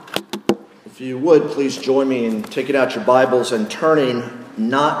If you would, please join me in taking out your Bibles and turning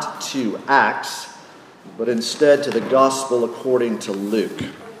not to Acts, but instead to the Gospel according to Luke.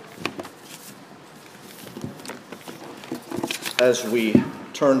 As we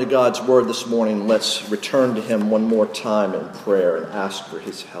turn to God's Word this morning, let's return to Him one more time in prayer and ask for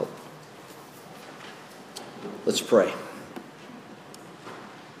His help. Let's pray.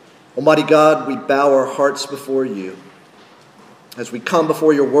 Almighty God, we bow our hearts before you. As we come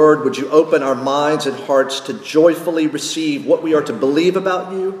before your word, would you open our minds and hearts to joyfully receive what we are to believe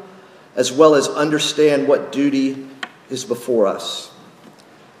about you, as well as understand what duty is before us.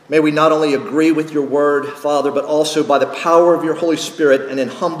 May we not only agree with your word, Father, but also by the power of your Holy Spirit and in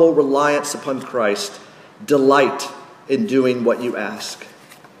humble reliance upon Christ, delight in doing what you ask.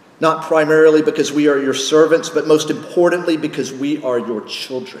 Not primarily because we are your servants, but most importantly because we are your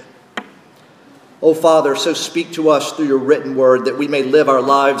children. Oh, Father, so speak to us through your written word that we may live our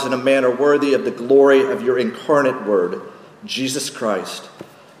lives in a manner worthy of the glory of your incarnate word, Jesus Christ.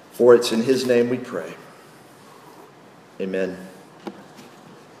 For it's in his name we pray. Amen.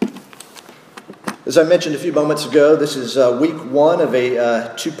 As I mentioned a few moments ago, this is week one of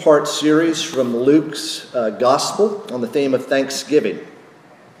a two-part series from Luke's Gospel on the theme of Thanksgiving.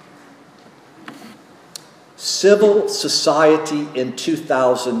 Civil society in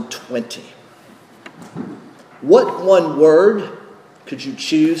 2020. What one word could you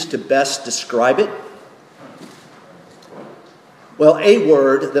choose to best describe it? Well, a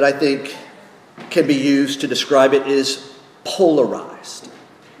word that I think can be used to describe it is polarized.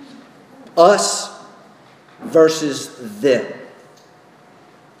 Us versus them.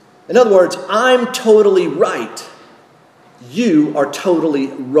 In other words, I'm totally right. You are totally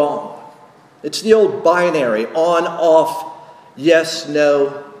wrong. It's the old binary, on, off, yes,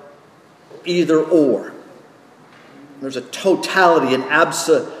 no, either or. There's a totality and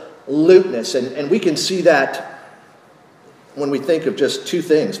absoluteness, and we can see that when we think of just two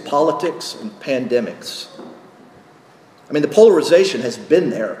things, politics and pandemics. I mean, the polarization has been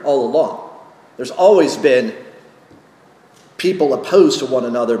there all along. There's always been people opposed to one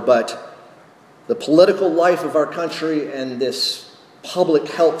another, but the political life of our country and this public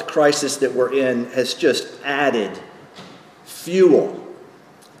health crisis that we're in has just added fuel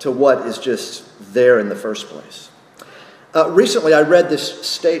to what is just there in the first place. Recently, I read this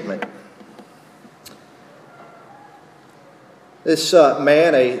statement. This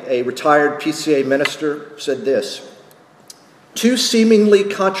man, a retired PCA minister, said this: "Two seemingly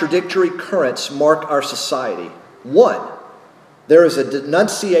contradictory currents mark our society. One, there is a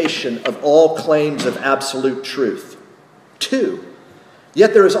denunciation of all claims of absolute truth. Two,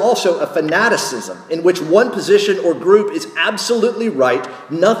 yet there is also a fanaticism in which one position or group is absolutely right,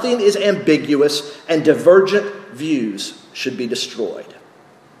 nothing is ambiguous, and divergent views should be destroyed."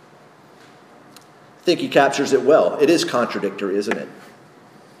 I think he captures it well. It is contradictory, isn't it?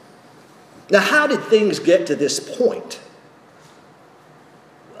 Now, how did things get to this point?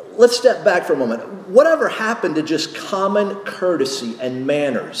 Let's step back for a moment. Whatever happened to just common courtesy and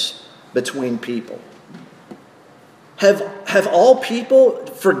manners between people? Have all people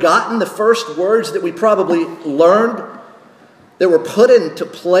forgotten the first words that we probably learned that were put into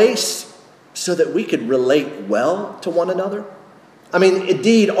place so that we could relate well to one another? I mean,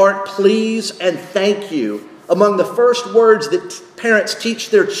 indeed, aren't please and thank you among the first words that parents teach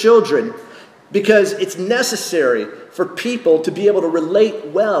their children because it's necessary for people to be able to relate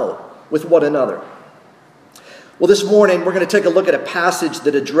well with one another? Well, this morning we're going to take a look at a passage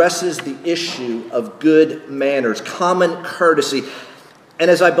that addresses the issue of good manners, common courtesy. And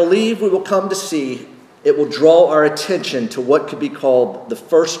as I believe we will come to see, it will draw our attention to what could be called the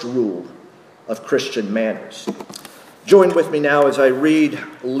first rule of Christian manners. Join with me now as I read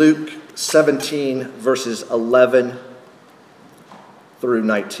Luke 17, verses 11 through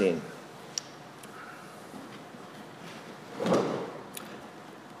 19.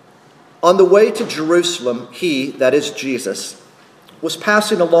 On the way to Jerusalem, he, that is Jesus, was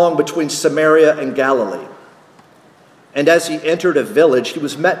passing along between Samaria and Galilee. And as he entered a village, he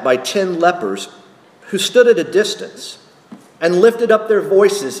was met by 10 lepers who stood at a distance and lifted up their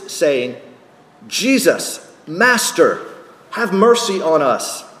voices, saying, "Jesus, Master, have mercy on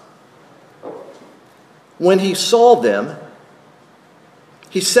us." When he saw them,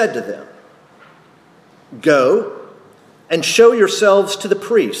 he said to them, "Go and show yourselves to the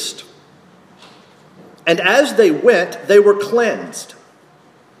priest." And as they went, they were cleansed.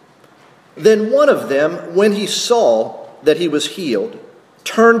 Then one of them, when he saw that he was healed,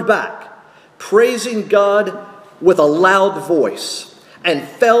 turned back, praising God with a loud voice, and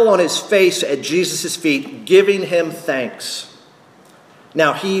fell on his face at Jesus' feet, giving him thanks.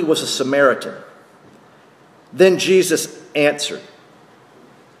 Now he was a Samaritan. Then Jesus answered,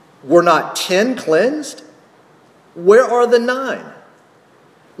 "Were not 10 cleansed? Where are the 9?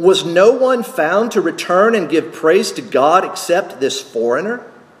 Was no one found to return and give praise to God except this foreigner?"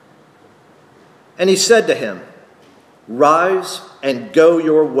 And he said to him, "Rise and go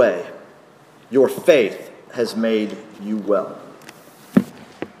your way. Your faith has made you well."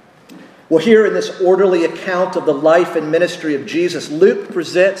 Well, here in this orderly account of the life and ministry of Jesus, Luke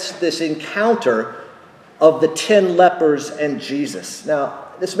presents this encounter of the 10 lepers and Jesus. Now,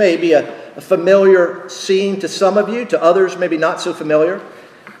 this may be a familiar scene to some of you, to others maybe not so familiar.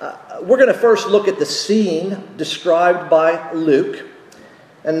 We're going to first look at the scene described by Luke,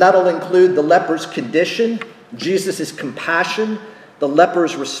 and that'll include the leper's condition, Jesus' compassion, the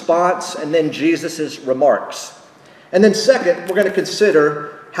leper's response, and then Jesus' remarks. And then second, we're going to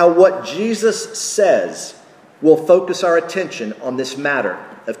consider how what Jesus says will focus our attention on this matter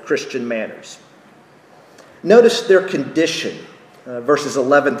of Christian manners. Notice their condition, verses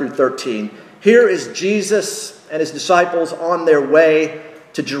 11 through 13. Here is Jesus and his disciples on their way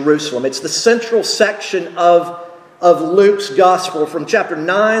to Jerusalem. It's the central section of Luke's gospel. From chapter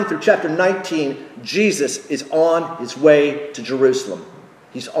 9 through chapter 19, Jesus is on his way to Jerusalem.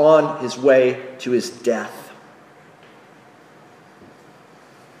 He's on his way to his death.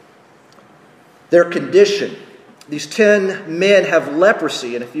 Their condition. These 10 men have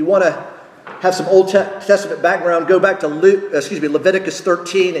leprosy, and if you want to have some Old Testament background, go back to Leviticus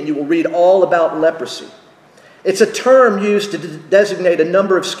 13, and you will read all about leprosy. It's a term used to designate a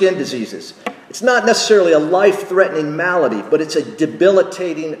number of skin diseases. It's not necessarily a life-threatening malady, but it's a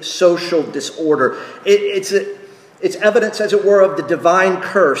debilitating social disorder. It's evidence, as it were, of the divine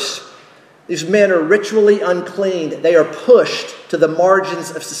curse. These men are ritually unclean. They are pushed to the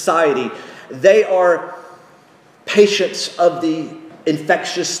margins of society. They are patients of the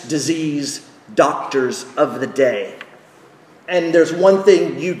infectious disease doctors of the day. And there's one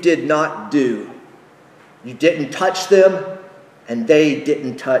thing you did not do. You didn't touch them, and they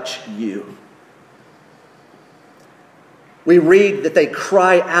didn't touch you. We read that they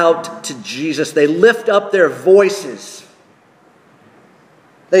cry out to Jesus. They lift up their voices.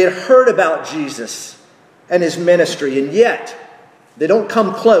 They had heard about Jesus and his ministry, and yet they don't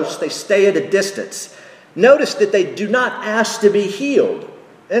come close. They stay at a distance. Notice that they do not ask to be healed.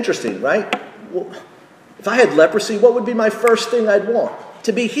 Interesting, right? Well, if I had leprosy, what would be my first thing I'd want?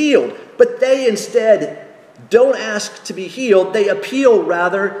 To be healed. But they instead don't ask to be healed. They appeal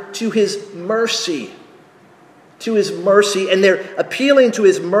rather to his mercy. To his mercy. And they're appealing to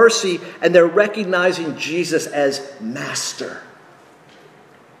his mercy, and they're recognizing Jesus as master.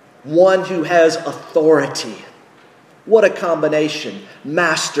 One who has authority. What a combination.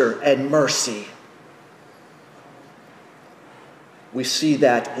 Master and mercy. We see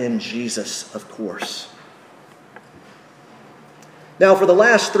that in Jesus, of course. Now, for the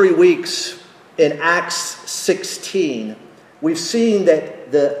last 3 weeks in Acts 16, we've seen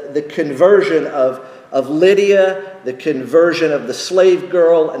that the conversion of Lydia, the conversion of the slave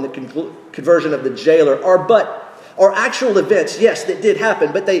girl, and the conversion of the jailer are actual events, yes, that did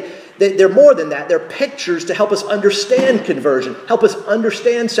happen, but they're more than that. They're pictures to help us understand conversion, help us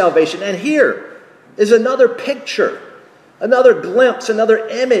understand salvation. And here is another picture, another glimpse, another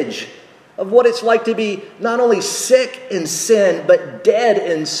image of what it's like to be not only sick in sin, but dead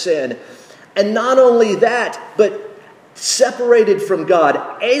in sin. And not only that, but separated from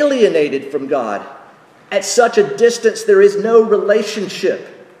God, alienated from God. At such a distance, there is no relationship.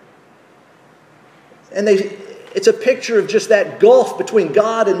 And it's a picture of just that gulf between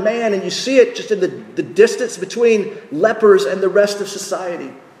God and man, and you see it just in the distance between lepers and the rest of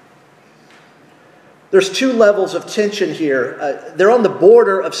society. There's 2 levels of tension here. They're on the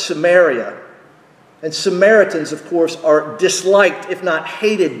border of Samaria. And Samaritans, of course, are disliked, if not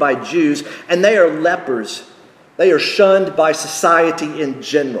hated, by Jews. And they are lepers. They are shunned by society in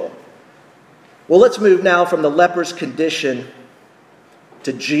general. Well, let's move now from the leper's condition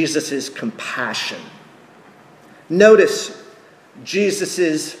to Jesus' compassion. Notice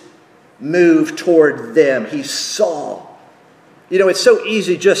Jesus' move toward them. He saw. You know, it's so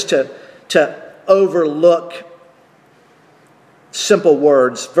easy just to overlook simple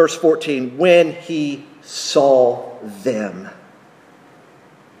words. Verse 14, when he saw them.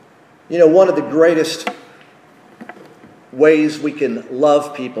 You know, one of the greatest ways we can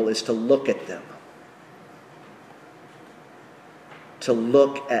love people is to look at them. To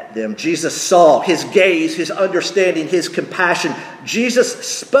look at them. Jesus saw, his gaze, his understanding, his compassion. Jesus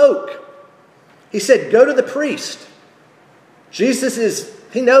spoke. He said, go to the priest.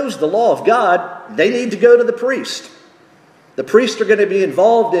 He knows the law of God. They need to go to the priest. The priests are going to be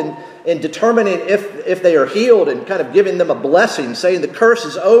involved in determining if they are healed and kind of giving them a blessing, saying the curse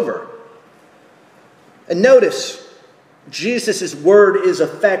is over. And notice, Jesus' word is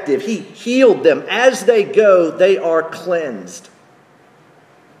effective. He healed them. As they go, they are cleansed.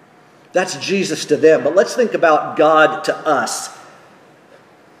 That's Jesus to them. But let's think about God to us.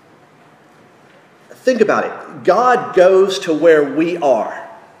 Think about it. God goes to where we are.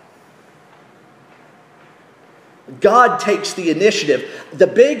 God takes the initiative. The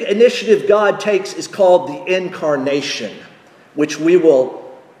big initiative God takes is called the incarnation, which we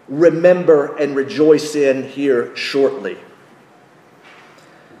will remember and rejoice in here shortly.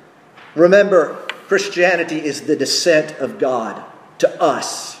 Remember, Christianity is the descent of God to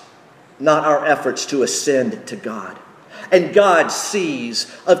us, not our efforts to ascend to God. And God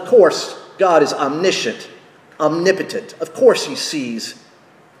sees, of course, God is omniscient, omnipotent. Of course He sees.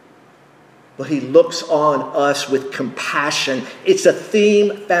 But He looks on us with compassion. It's a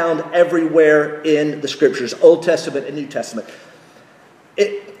theme found everywhere in the Scriptures, Old Testament and New Testament.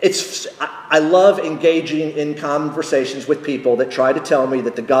 I love engaging in conversations with people that try to tell me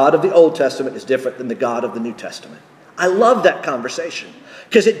that the God of the Old Testament is different than the God of the New Testament. I love that conversation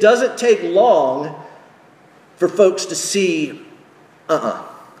because it doesn't take long for folks to see,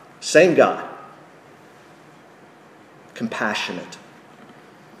 same God. Compassionate.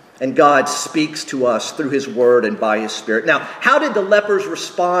 And God speaks to us through His Word and by His Spirit. Now, how did the lepers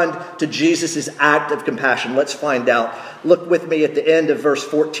respond to Jesus' act of compassion? Let's find out. Look with me at the end of verse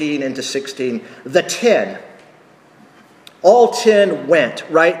 14 into 16. The 10. All 10 went,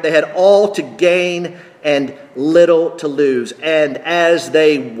 right? They had all to gain and little to lose. And as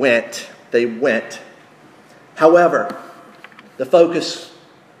they went, they went. However, the focus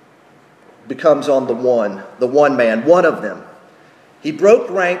becomes on the one man, one of them. He broke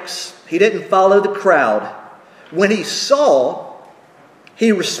ranks. He didn't follow the crowd. When he saw,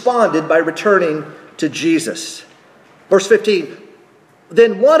 he responded by returning to Jesus. Verse 15,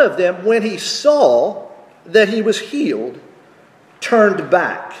 then one of them, when he saw that he was healed, turned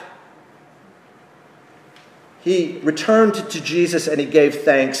back. He returned to Jesus and he gave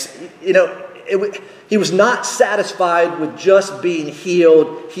thanks. He was not satisfied with just being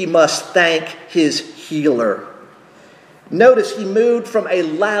healed. He must thank his healer. Notice he moved from a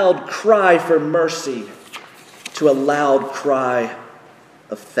loud cry for mercy to a loud cry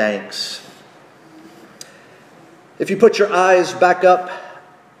of thanks. If you put your eyes back up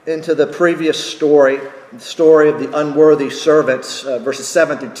into the previous story, the story of the unworthy servants, verses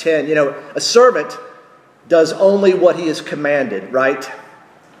 7 through 10, a servant does only what he is commanded, right?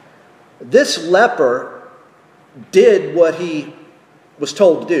 This leper did what he was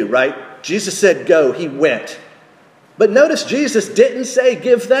told to do, right? Jesus said, go, he went. But notice Jesus didn't say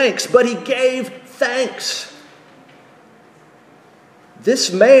give thanks, but he gave thanks.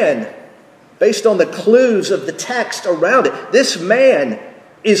 This man, based on the clues of the text around it, this man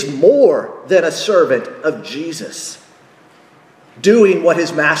is more than a servant of Jesus, doing what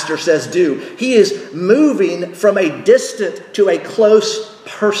his master says do. He is moving from a distant to a close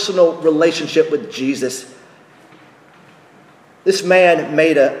personal relationship with Jesus. This man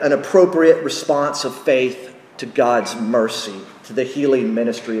made an appropriate response of faith to God's mercy, to the healing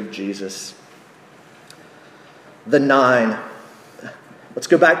ministry of Jesus. The 9. Let's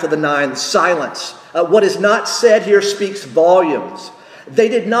go back to the 9. Silence. What is not said here speaks volumes. They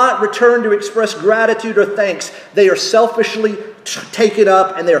did not return to express gratitude or thanks. They are selfishly taken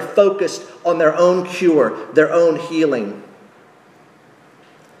up and they are focused on their own cure, their own healing.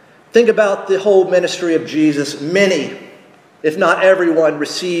 Think about the whole ministry of Jesus. Many, if not everyone,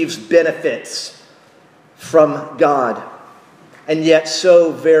 receives benefits from God. And yet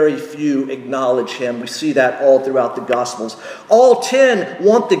so very few acknowledge Him. We see that all throughout the Gospels. All 10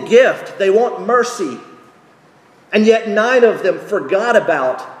 want the gift. They want mercy. And yet 9 of them forgot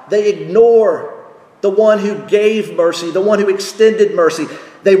about. They ignore the one who gave mercy, the one who extended mercy.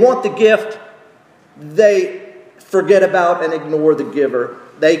 They want the gift. They forget about and ignore the giver.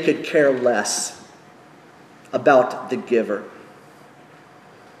 They could care less about the giver.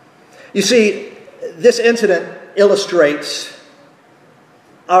 You see, this incident illustrates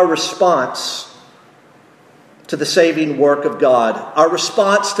our response to the saving work of God, our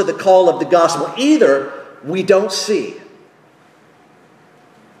response to the call of the gospel. Either we don't see.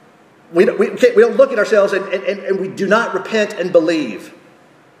 We don't look at ourselves and we do not repent and believe.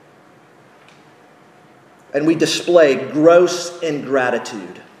 And we display gross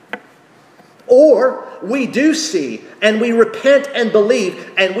ingratitude. Or we do see and we repent and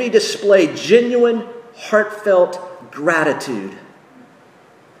believe and we display genuine, heartfelt gratitude.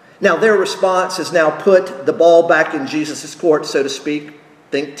 Now, their response has now put the ball back in Jesus' court, so to speak.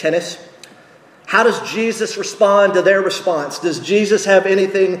 Think tennis. How does Jesus respond to their response? Does Jesus have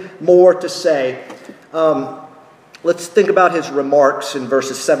anything more to say? Let's think about his remarks in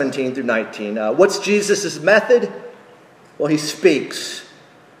verses 17 through 19. What's Jesus' method? Well, he speaks.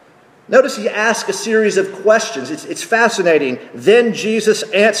 Notice he asks a series of questions. It's fascinating. Then Jesus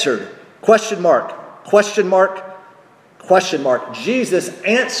answered. Question mark. Question mark. Question mark. Jesus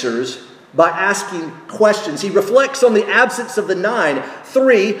answers by asking questions. He reflects on the absence of the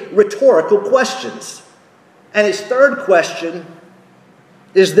 3 rhetorical questions. And his third question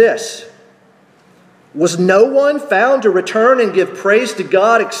is this: was no one found to return and give praise to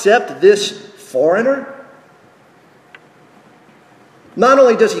God except this foreigner? Not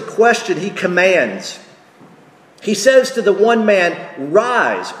only does he question, he commands. He says to the one man,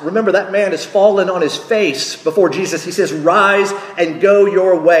 rise. Remember, that man has fallen on his face before Jesus. He says, rise and go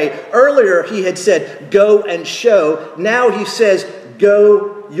your way. Earlier, he had said, go and show. Now he says,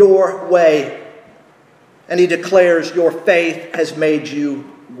 go your way. And he declares, your faith has made you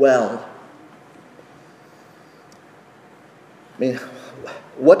well. I mean,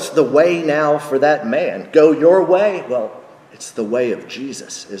 what's the way now for that man? Go your way? Well, it's the way of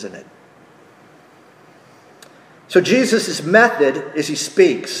Jesus, isn't it? So Jesus' method is he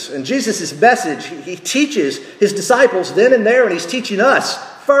speaks. And Jesus' message, he teaches his disciples then and there, and he's teaching us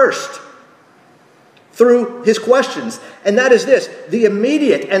first through his questions. And that is this: the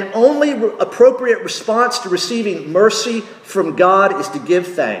immediate and only appropriate response to receiving mercy from God is to give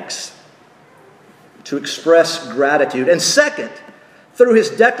thanks, to express gratitude. And second, through his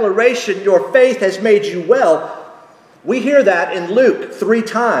declaration, your faith has made you well. We hear that in Luke 3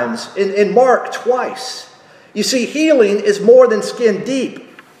 times, in Mark twice. You see, healing is more than skin deep.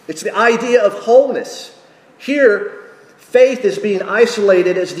 It's the idea of wholeness. Here, faith is being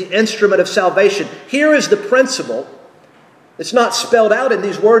isolated as the instrument of salvation. Here is the principle. It's not spelled out in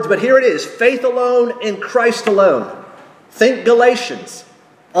these words, but here it is. Faith alone in Christ alone. Think Galatians.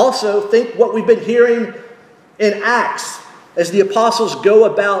 Also, think what we've been hearing in Acts as the apostles go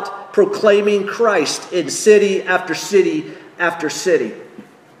about proclaiming Christ in city after city after city.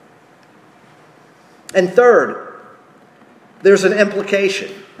 And third, there's an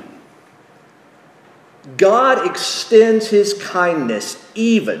implication. God extends his kindness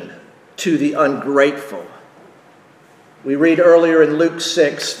even to the ungrateful. We read earlier in Luke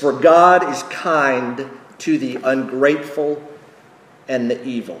 6, for God is kind to the ungrateful and the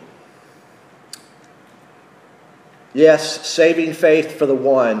evil. Yes, saving faith for the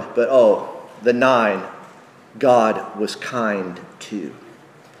one, but the 9, God was kind to.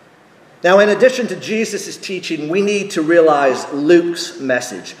 Now, in addition to Jesus' teaching, we need to realize Luke's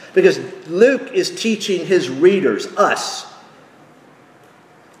message, because Luke is teaching his readers, us.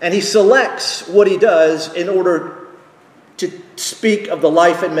 And he selects what he does in order to speak of the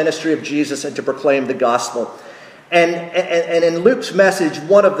life and ministry of Jesus and to proclaim the gospel. And in Luke's message,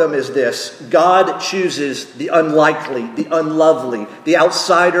 one of them is this: God chooses the unlikely, the unlovely, the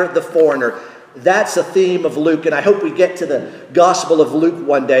outsider, the foreigner. That's a theme of Luke, and I hope we get to the Gospel of Luke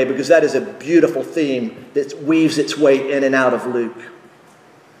one day, because that is a beautiful theme that weaves its way in and out of Luke.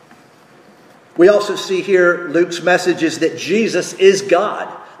 We also see here Luke's message is that Jesus is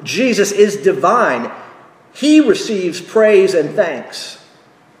God. Jesus is divine. He receives praise and thanks.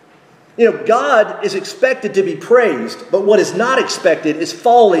 You know, God is expected to be praised, but what is not expected is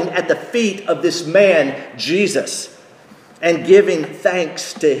falling at the feet of this man, Jesus, and giving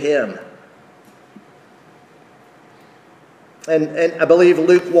thanks to him. And I believe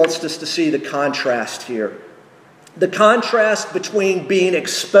Luke wants us to see the contrast here. The contrast between being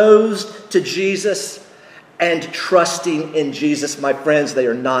exposed to Jesus and trusting in Jesus. My friends, they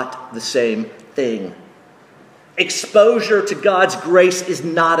are not the same thing. Exposure to God's grace is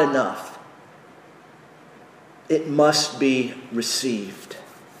not enough. It must be received.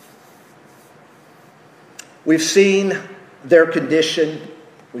 We've seen their condition.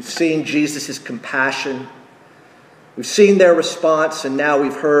 We've seen Jesus' compassion. We've seen their response, and now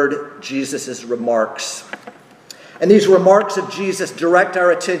we've heard Jesus' remarks. And these remarks of Jesus direct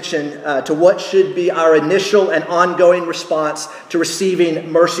our attention to what should be our initial and ongoing response to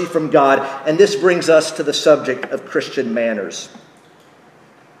receiving mercy from God. And this brings us to the subject of Christian manners.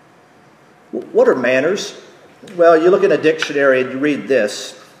 What are manners? Well, you look in a dictionary and you read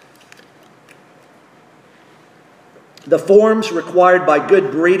this: the forms required by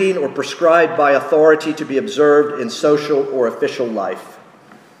good breeding or prescribed by authority to be observed in social or official life.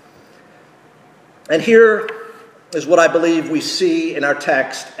 And here is what I believe we see in our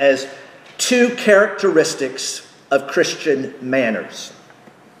text as 2 characteristics of Christian manners.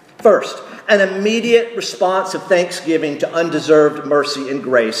 First, an immediate response of thanksgiving to undeserved mercy and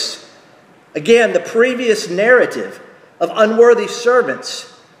grace. Again, the previous narrative of unworthy servants.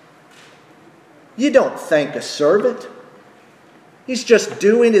 You don't thank a servant. He's just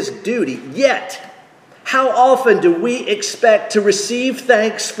doing his duty. Yet, how often do we expect to receive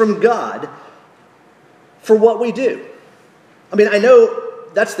thanks from God for what we do? I mean, I know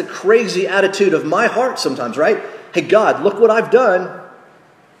that's the crazy attitude of my heart sometimes, right? Hey, God, look what I've done.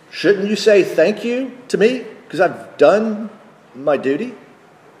 Shouldn't you say thank you to me because I've done my duty?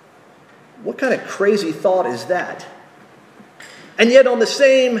 What kind of crazy thought is that? And yet on the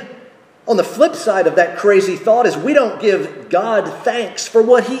flip side of that crazy thought is we don't give God thanks for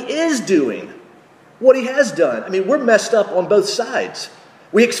what he is doing, what he has done. I mean, we're messed up on both sides.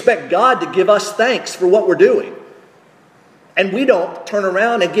 We expect God to give us thanks for what we're doing. And we don't turn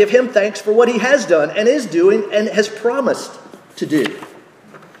around and give him thanks for what he has done and is doing and has promised to do.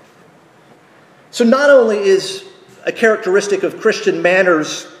 So not only is a characteristic of Christian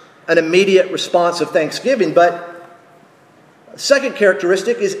manners an immediate response of thanksgiving, but the second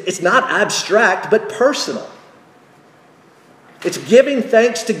characteristic is it's not abstract but personal. It's giving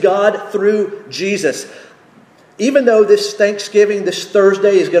thanks to God through Jesus. Even though this Thanksgiving, this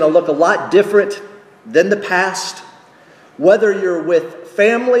Thursday, is going to look a lot different than the past, whether you're with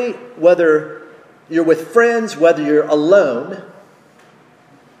family, whether you're with friends, whether you're alone,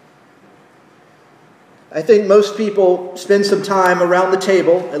 I think most people spend some time around the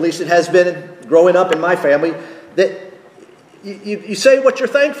table, at least it has been growing up in my family, that you say what you're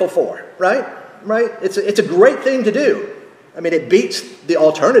thankful for, right? Right? It's a great thing to do. I mean, it beats the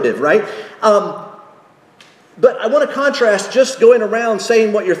alternative, right? But I want to contrast just going around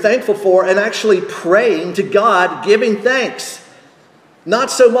saying what you're thankful for and actually praying to God, giving thanks.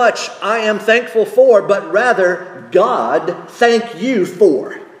 Not so much I am thankful for, but rather God, thank you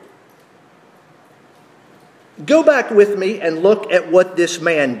for. Go back with me and look at what this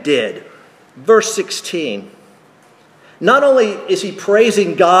man did. Verse 16. Not only is he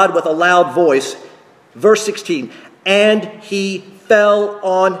praising God with a loud voice, verse 16, and he fell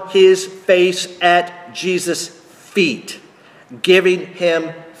on his face at Jesus' feet, giving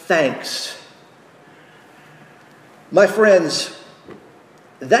him thanks. My friends,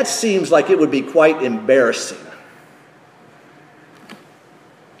 that seems like it would be quite embarrassing.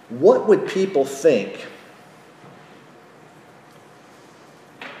 What would people think?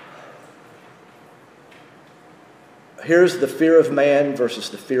 Here's the fear of man versus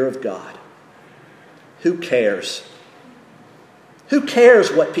the fear of God. Who cares? Who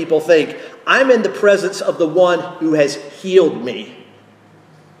cares what people think? I'm in the presence of the one who has healed me.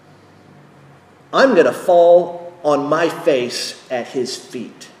 I'm going to fall on my face at his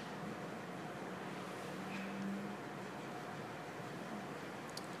feet.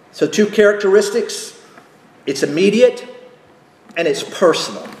 So two characteristics. It's immediate and it's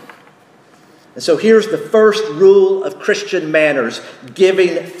personal. And so here's the first rule of Christian manners,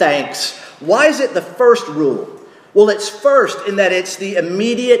 giving thanks. Why is it the first rule? Well, it's first in that it's the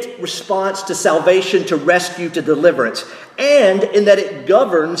immediate response to salvation, to rescue, to deliverance, and in that it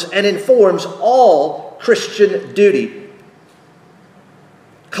governs and informs all Christian duty.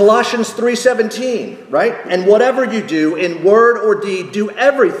 Colossians 3:17, right? And whatever you do in word or deed, do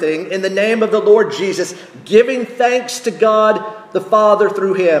everything in the name of the Lord Jesus, giving thanks to God the Father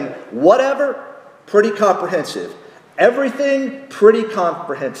through him. Whatever, pretty comprehensive. Everything, pretty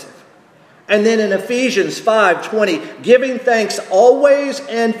comprehensive. And then in Ephesians 5:20, giving thanks always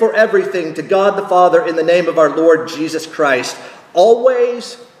and for everything to God the Father in the name of our Lord Jesus Christ.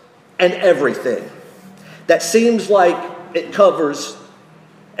 Always and everything. That seems like it covers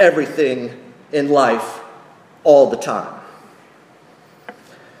everything in life all the time.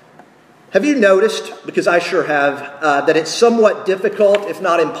 Have you noticed, because I sure have, that it's somewhat difficult, if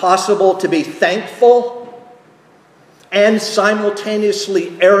not impossible, to be thankful and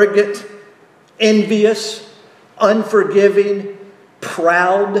simultaneously arrogant, envious, unforgiving,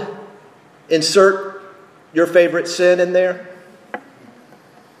 proud? Insert your favorite sin in there.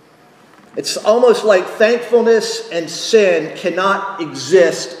 It's almost like thankfulness and sin cannot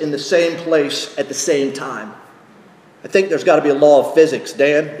exist in the same place at the same time. I think there's got to be a law of physics.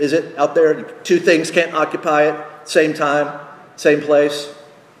 Dan, is it out there? Two things can't occupy it, same time, same place.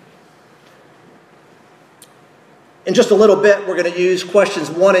 In just a little bit, we're going to use questions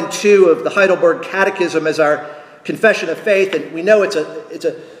 1 and 2 of the Heidelberg Catechism as our confession of faith. And we know it's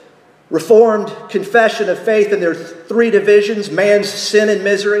a Reformed confession of faith, and there's 3 divisions: man's sin and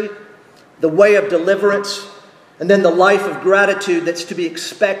misery, the way of deliverance, and then the life of gratitude that's to be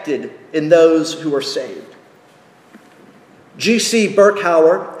expected in those who are saved. G.C.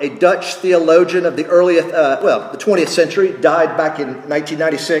 Berkhauer, a Dutch theologian of the the 20th century, died back in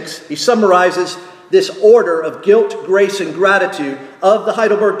 1996. He summarizes this order of guilt, grace, and gratitude of the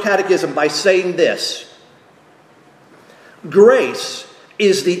Heidelberg Catechism by saying this: grace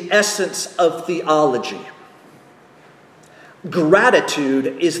is the essence of theology. Gratitude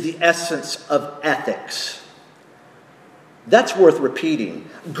is the essence of ethics. That's worth repeating.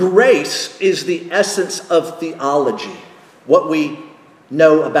 Grace is the essence of theology. What we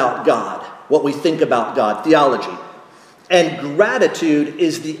know about God, what we think about God, theology. And gratitude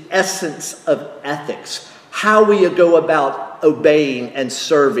is the essence of ethics, how we go about obeying and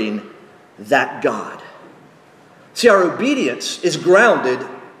serving that God. See, our obedience is grounded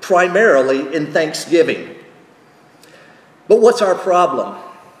primarily in thanksgiving. But what's our problem?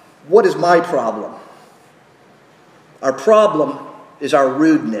 What is my problem? Our problem is our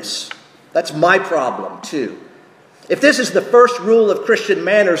rudeness. That's my problem too. If this is the first rule of Christian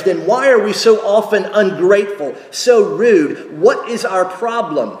manners, then why are we so often ungrateful, so rude? What is our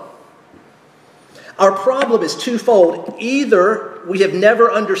problem? Our problem is twofold. Either we have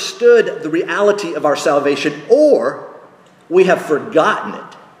never understood the reality of our salvation, or we have forgotten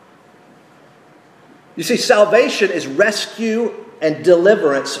it. You see, salvation is rescue and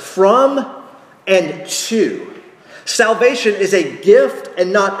deliverance from and to. Salvation is a gift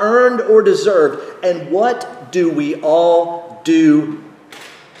and not earned or deserved. And what do we all do?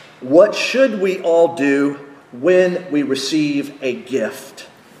 What should we all do when we receive a gift?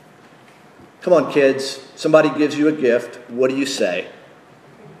 Come on, kids. Somebody gives you a gift. What do you say?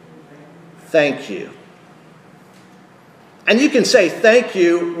 Thank you. And you can say thank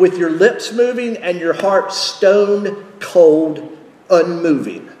you with your lips moving and your heart stone cold,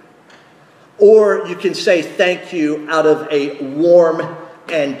 unmoving. Or you can say thank you out of a warm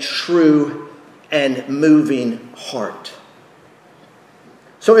and true and moving heart.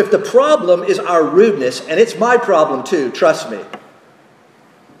 So if the problem is our rudeness, and it's my problem too, trust me,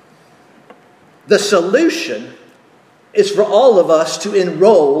 the solution is for all of us to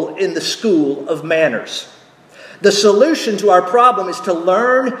enroll in the school of manners. The solution to our problem is to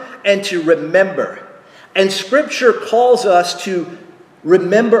learn and to remember. And Scripture calls us to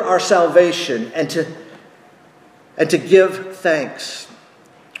remember our salvation and to give thanks.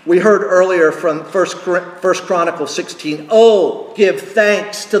 We heard earlier from 1 Chronicles 16, "Oh, give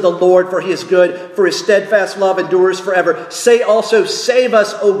thanks to the Lord, for he is good, for his steadfast love endures forever. Say also, save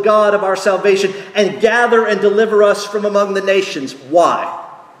us, O God of our salvation, and gather and deliver us from among the nations." Why?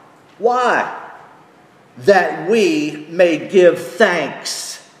 Why? That we may give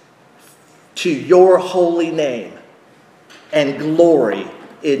thanks to your holy name and glory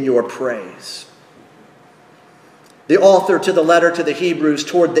in your praise. The author to the letter to the Hebrews,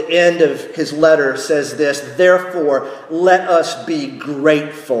 toward the end of his letter, says this: "Therefore, let us be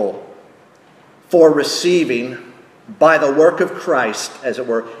grateful for receiving, by the work of Christ, as it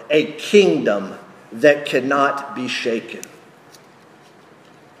were, a kingdom that cannot be shaken."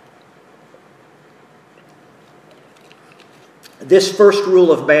 This first rule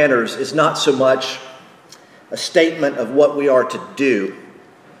of manners is not so much a statement of what we are to do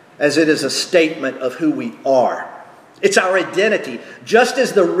as it is a statement of who we are. It's our identity. Just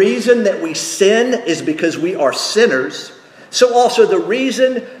as the reason that we sin is because we are sinners, so also the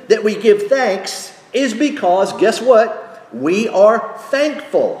reason that we give thanks is because, guess what? We are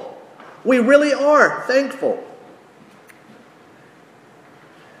thankful. We really are thankful.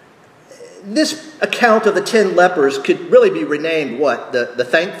 This account of the 10 lepers could really be renamed what? The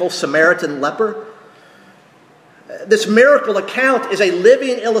thankful Samaritan leper? This miracle account is a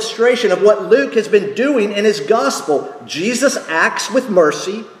living illustration of what Luke has been doing in his gospel. Jesus acts with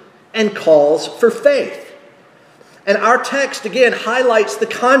mercy and calls for faith. And our text again highlights the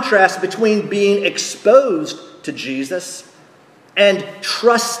contrast between being exposed to Jesus and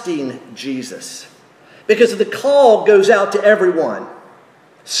trusting Jesus. Because the call goes out to everyone.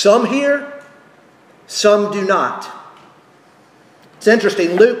 Some hear, some do not. It's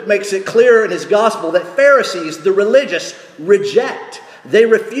interesting, Luke makes it clear in his gospel that Pharisees, the religious, reject. They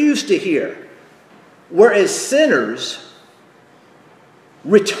refuse to hear. Whereas sinners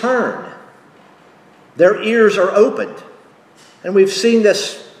return. Their ears are opened. And we've seen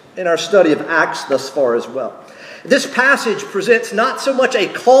this in our study of Acts thus far as well. This passage presents not so much a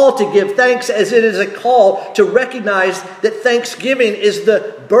call to give thanks as it is a call to recognize that thanksgiving is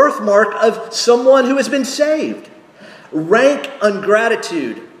the birthmark of someone who has been saved. Rank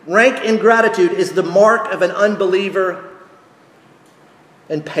ingratitude is the mark of an unbeliever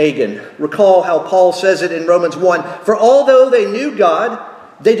and pagan. Recall how Paul says it in Romans 1. "For although they knew God,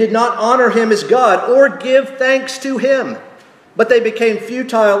 they did not honor him as God or give thanks to him. but they became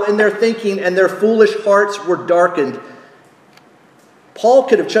futile in their thinking, and their foolish hearts were darkened. Paul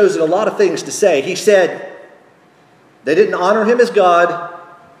could have chosen a lot of things to say. He said they didn't honor him as God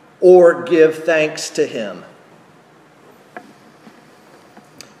or give thanks to him.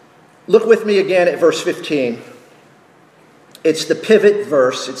 Look with me again at verse 15. It's the pivot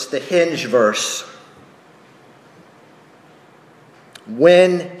verse. It's the hinge verse.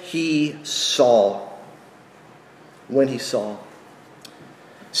 When he saw. When he saw.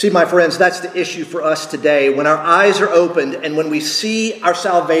 See, my friends, that's the issue for us today. When our eyes are opened and when we see our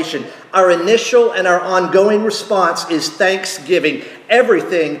salvation, our initial and our ongoing response is thanksgiving.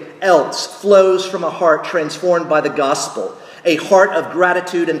 Everything else flows from a heart transformed by the gospel, a heart of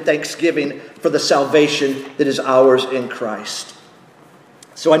gratitude and thanksgiving for the salvation that is ours in Christ.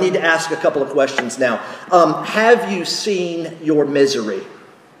 So I need to ask a couple of questions now. Have you seen your misery?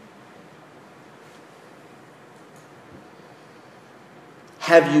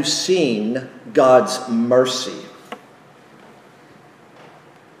 Have you seen God's mercy?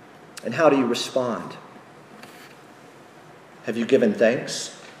 And how do you respond? Have you given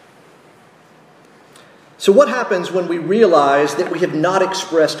thanks? So what happens when we realize that we have not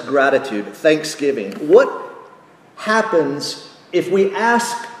expressed gratitude, thanksgiving? What happens if we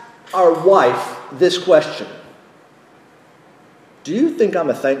ask our wife this question? Do you think I'm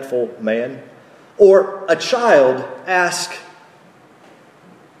a thankful man? Or a child ask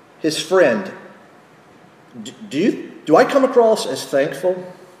his friend, do I come across as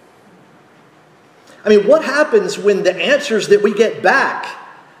thankful? I mean, what happens when the answers that we get back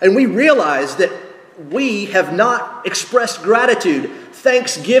and we realize that we have not expressed gratitude,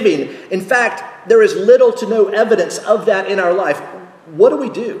 thanksgiving? In fact, there is little to no evidence of that in our life. What do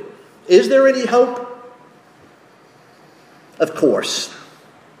we do? Is there any hope? Of course.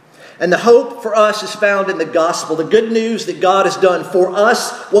 And the hope for us is found in the gospel, the good news that God has done for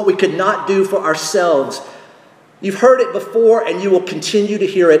us what we could not do for ourselves. You've heard it before, and you will continue to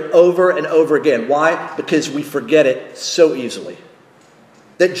hear it over and over again. Why? Because we forget it so easily.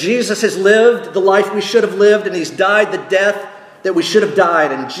 That Jesus has lived the life we should have lived, and he's died the death that we should have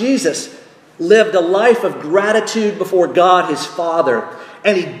died. And Jesus lived a life of gratitude before God, his Father.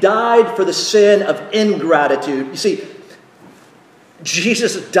 And he died for the sin of ingratitude. You see,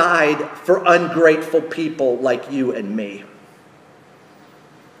 Jesus died for ungrateful people like you and me.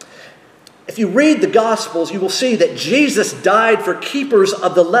 If you read the Gospels, you will see that Jesus died for keepers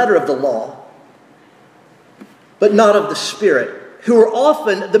of the letter of the law, but not of the Spirit, who are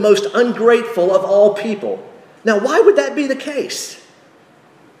often the most ungrateful of all people. Now, why would that be the case?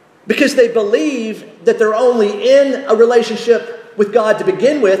 Because they believe that they're only in a relationship with God to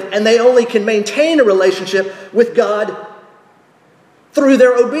begin with, and they only can maintain a relationship with God through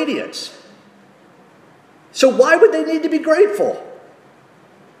their obedience. So why would they need to be grateful?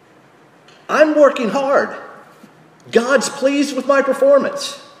 I'm working hard. God's pleased with my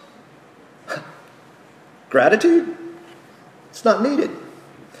performance. Gratitude? It's not needed.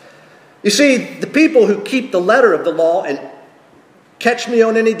 You see, the people who keep the letter of the law, and catch me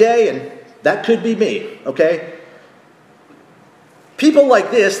on any day, and that could be me, okay? People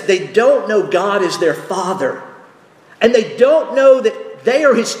like this, they don't know God is their Father. And they don't know that they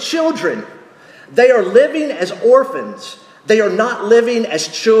are his children. They are living as orphans. They are not living as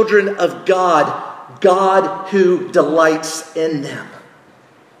children of God, God who delights in them.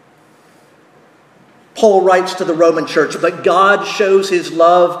 Paul writes to the Roman church, but God shows his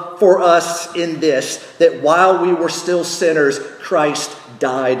love for us in this, that while we were still sinners, Christ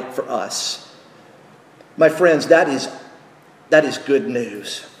died for us. My friends, that is good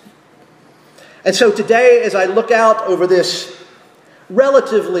news. And so today, as I look out over this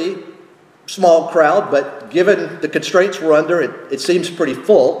relatively small crowd, but given the constraints we're under, it seems pretty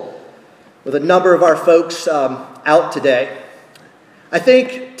full, with a number of our folks out today, I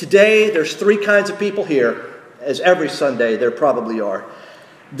think today there's three kinds of people here, as every Sunday there probably are.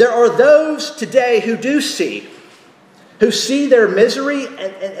 There are those today who see their misery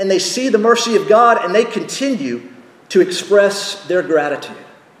and they see the mercy of God, and they continue to express their gratitude.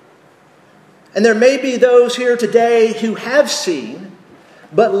 And there may be those here today who have seen,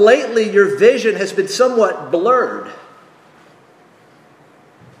 but lately your vision has been somewhat blurred.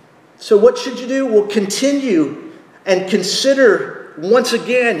 So what should you do? Well, continue and consider once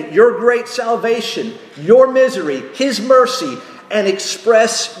again your great salvation, your misery, his mercy, and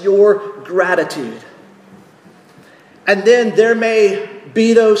express your gratitude. And then there may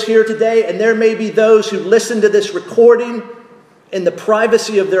be those here today, and there may be those who listen to this recording in the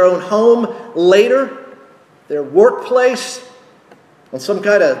privacy of their own home later, their workplace, on some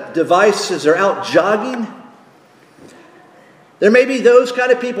kind of device as they're out jogging. There may be those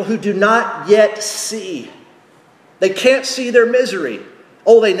kind of people who do not yet see. They can't see their misery.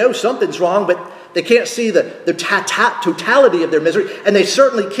 Oh, they know something's wrong, but they can't see the totality of their misery, and they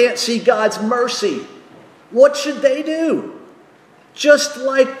certainly can't see God's mercy. What should they do? Just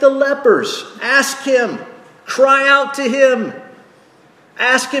like the lepers, ask Him, cry out to Him.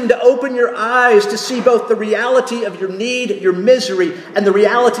 Ask Him to open your eyes to see both the reality of your need, your misery, and the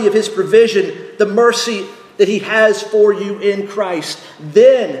reality of His provision, the mercy that He has for you in Christ.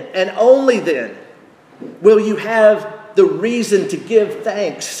 Then, and only then, will you have the reason to give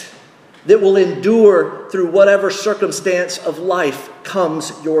thanks that will endure through whatever circumstance of life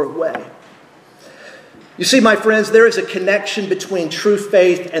comes your way. You see, my friends, there is a connection between true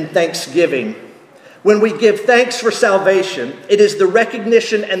faith and thanksgiving. When we give thanks for salvation, it is the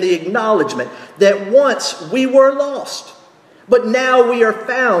recognition and the acknowledgement that once we were lost, but now we are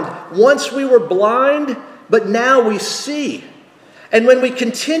found. Once we were blind, but now we see. And when we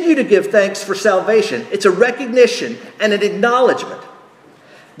continue to give thanks for salvation, it's a recognition and an acknowledgement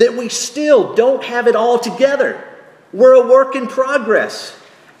that we still don't have it all together. We're a work in progress,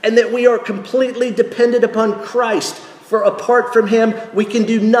 and that we are completely dependent upon Christ, for apart from Him, we can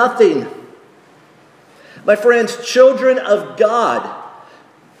do nothing. My friends, children of God,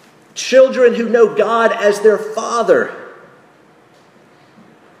 children who know God as their Father,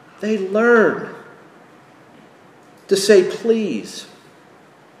 they learn to say please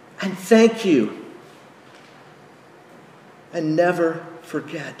and thank you and never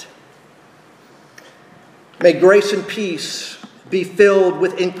forget. May grace and peace be filled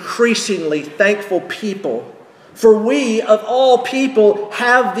with increasingly thankful people, for we of all people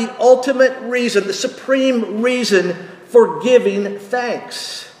have the ultimate reason, the supreme reason for giving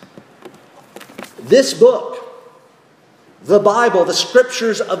thanks. This book, the Bible, the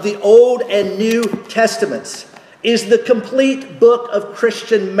scriptures of the Old and New Testaments, is the complete book of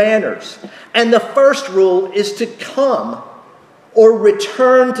Christian manners. And the first rule is to come or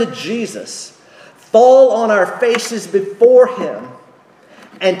return to Jesus, fall on our faces before Him,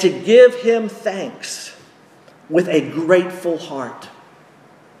 and to give Him thanks with a grateful heart.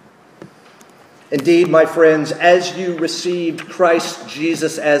 Indeed, my friends, as you received Christ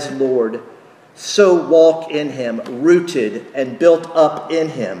Jesus as Lord, so walk in Him, rooted and built up in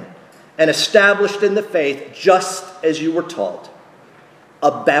Him, and established in the faith just as you were taught,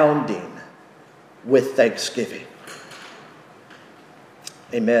 abounding with thanksgiving.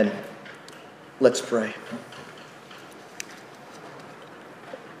 Amen. Let's pray.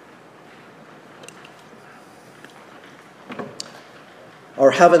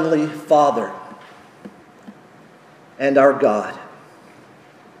 Our Heavenly Father and our God,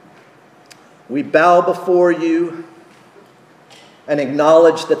 we bow before you and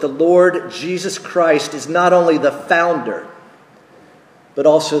acknowledge that the Lord Jesus Christ is not only the founder, but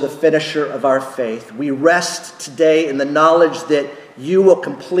also the finisher of our faith. We rest today in the knowledge that you will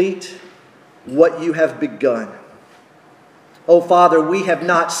complete what you have begun. Oh, Father, we have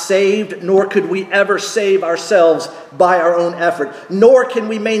not saved, nor could we ever save ourselves by our own effort, nor can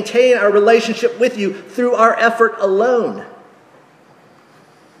we maintain our relationship with you through our effort alone.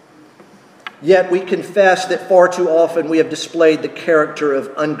 Yet we confess that far too often we have displayed the character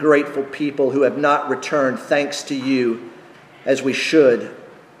of ungrateful people who have not returned thanks to you as we should,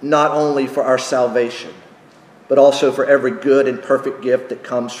 not only for our salvation, but also for every good and perfect gift that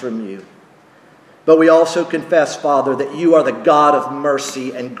comes from you. But we also confess, Father, that you are the God of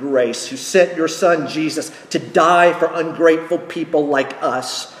mercy and grace, who sent your Son Jesus to die for ungrateful people like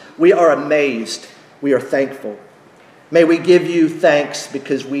us. We are amazed. We are thankful. May we give you thanks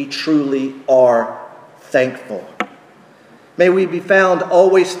because we truly are thankful. May we be found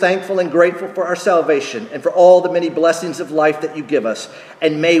always thankful and grateful for our salvation and for all the many blessings of life that you give us.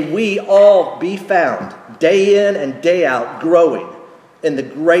 And may we all be found day in and day out growing in the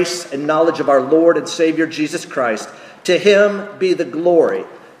grace and knowledge of our Lord and Savior Jesus Christ. To Him be the glory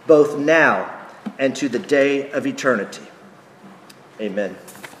both now and to the day of eternity. Amen.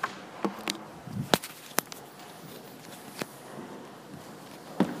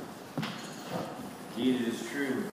 Indeed, it is true.